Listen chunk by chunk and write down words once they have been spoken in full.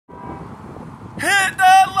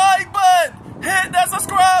that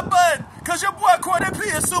subscribe button, because your boy Courtney P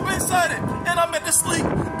is super excited. And I'm at the Sleek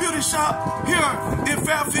Beauty Shop here in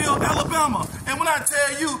Fairfield, Alabama. And when I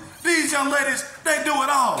tell you, these young ladies, they do it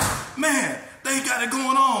all. Man, they got it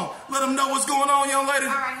going on. Let them know what's going on, young lady.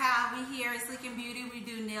 All right, hi. We here at Sleek Beauty. We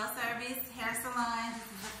do nail service, hair salon. This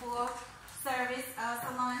is a full service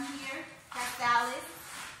salon here. Hairstylist.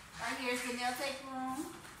 Right here is the nail tech room.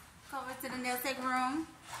 Come over to the nail tech room.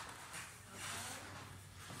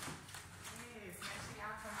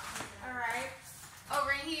 All right.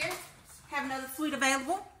 Over in here, have another suite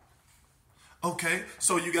available. Okay,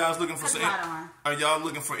 so you guys looking for some? Are y'all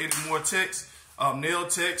looking for any more techs, nail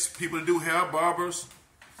techs, people to do hair, barbers?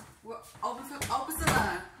 We're open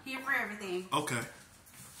salon here for everything. Okay.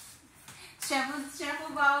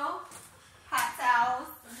 Shampoo bowl, hot towels,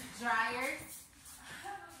 dryers.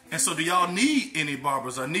 And so, do y'all need any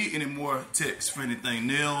barbers or need any more techs for anything?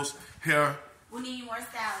 Nails, hair? We need more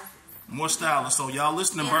stylists. More stylists. So y'all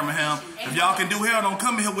listening, Birmingham. If y'all can do hair, don't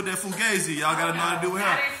come in here with that fugazi. Y'all gotta know how to do hair.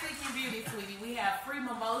 Not at Sleek Beauty, sweetie. We have free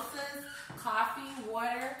mimosas, coffee,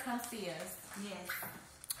 water. Come see us. Yes.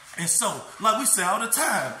 And so, like we say all the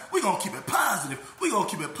time, we gonna keep it positive. We gonna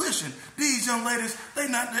keep it pushing. These young ladies, they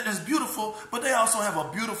not as beautiful, but they also have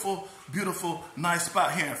a beautiful, beautiful, nice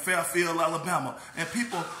spot here in Fairfield, Alabama. And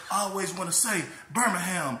people always want to say,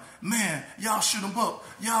 Birmingham, man, y'all shoot them up,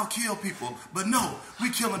 y'all kill people. But no, we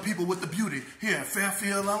killing people with the beauty here in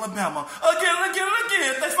Fairfield, Alabama. Again and again and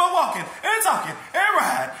again. Thanks for walking and talking and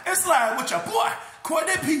ride and slide with your boy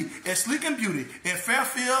Courtney P at Sleek Beauty in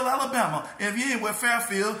Fairfield, Alabama. And if you ain't with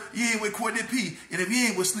Fairfield, you ain't with Courtney P. And if you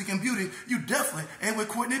ain't with Sleek Beauty, you definitely ain't with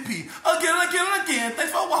Courtney P. Again and again and again.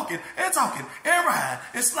 Thanks for walking and talking and ride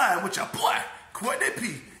and slide with your boy Courtney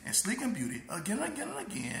P and Sleek Beauty. Again and again and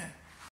again.